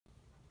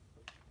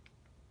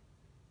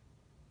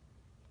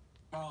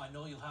Tomorrow, I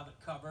know you'll have it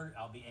covered.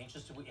 I'll be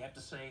anxious to what you have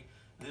to say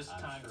this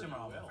time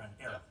tomorrow, my friend.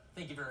 Eric,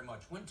 thank you very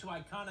much. Went to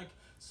iconic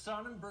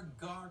Sonnenberg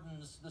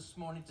Gardens this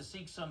morning to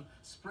seek some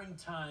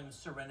springtime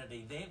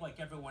serenity. They, like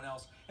everyone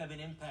else, have been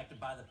impacted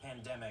by the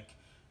pandemic.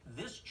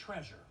 This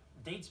treasure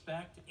dates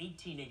back to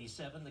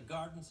 1887. The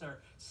gardens are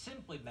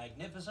simply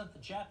magnificent. The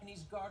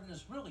Japanese garden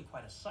is really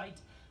quite a sight.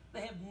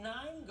 They have 9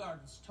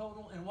 gardens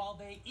total, and while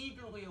they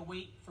eagerly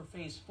await for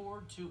Phase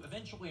 4 to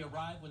eventually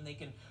arrive when they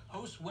can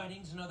host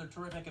weddings and other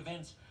terrific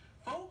events,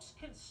 folks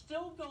can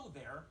still go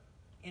there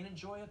and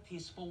enjoy a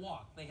peaceful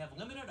walk. They have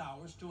limited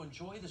hours to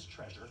enjoy this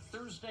treasure,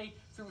 Thursday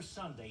through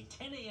Sunday,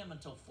 10 a.m.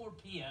 until 4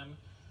 p.m.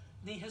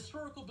 The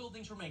historical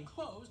buildings remain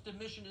closed.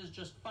 Admission is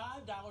just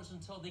 $5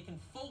 until they can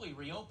fully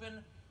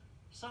reopen.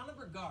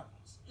 Sonnenberg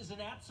Gardens is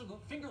an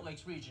absolute Finger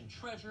Lakes region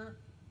treasure.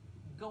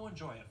 Go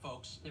enjoy it,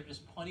 folks. There is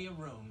plenty of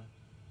room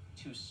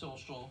to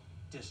social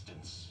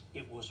distance.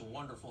 It was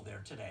wonderful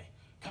there today.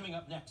 Coming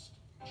up next,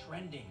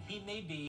 trending. He may be